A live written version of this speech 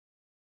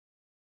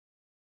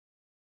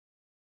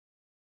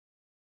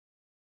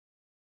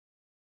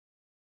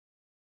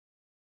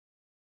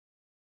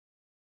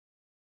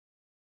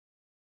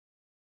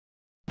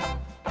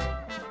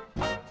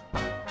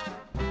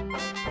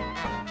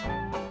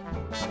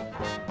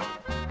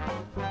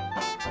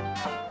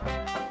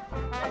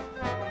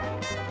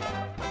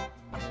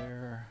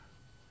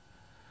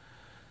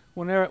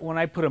when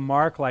I put a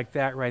mark like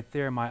that right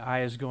there, my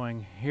eye is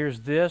going,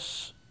 here's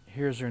this,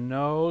 here's her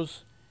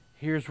nose,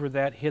 here's where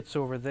that hits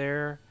over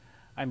there.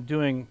 I'm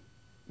doing,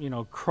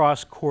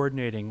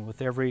 cross-coordinating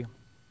with every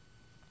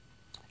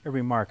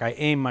mark. I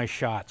aim my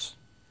shots.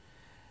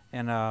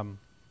 And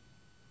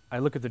I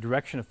look at the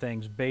direction of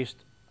things based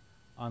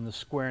on the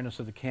squareness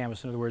of the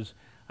canvas. In other words,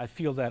 I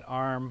feel that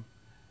arm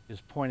is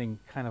pointing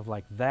kind of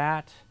like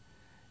that,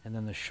 and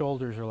then the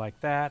shoulders are like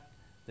that,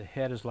 the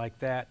head is like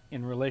that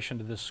in relation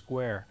to this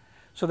square.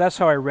 So that's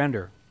how I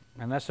render,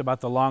 and that's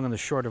about the long and the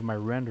short of my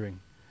rendering.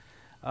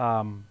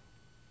 I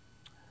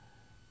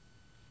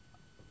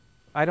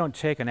don't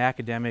take an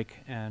academic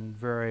and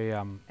very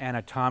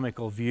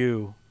anatomical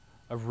view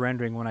of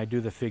rendering when I do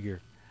the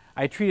figure.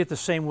 I treat it the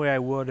same way I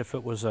would if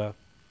it was a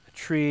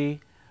tree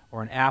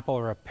or an apple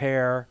or a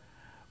pear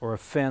or a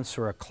fence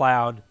or a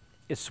cloud.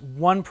 It's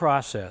one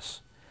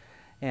process.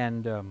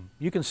 And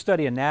you can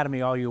study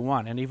anatomy all you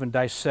want and even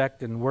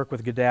dissect and work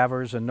with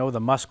cadavers and know the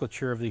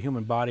musculature of the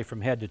human body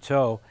from head to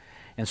toe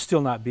and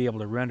still not be able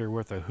to render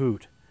worth a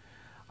hoot.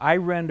 I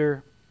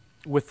render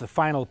with the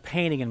final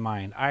painting in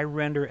mind. I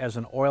render as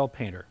an oil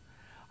painter.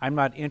 I'm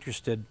not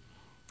interested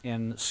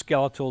in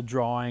skeletal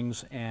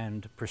drawings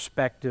and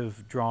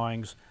perspective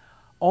drawings,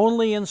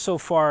 only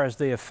insofar as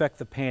they affect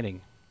the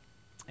painting.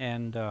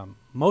 And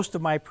most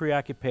of my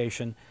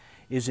preoccupation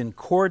is in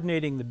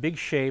coordinating the big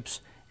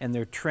shapes and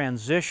their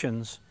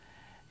transitions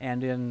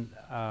and in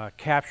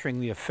capturing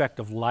the effect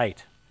of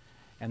light.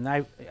 And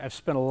I've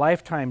spent a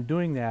lifetime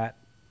doing that,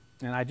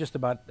 and I just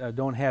about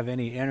don't have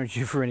any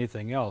energy for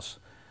anything else.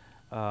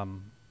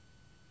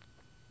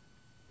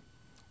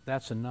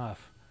 That's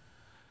enough.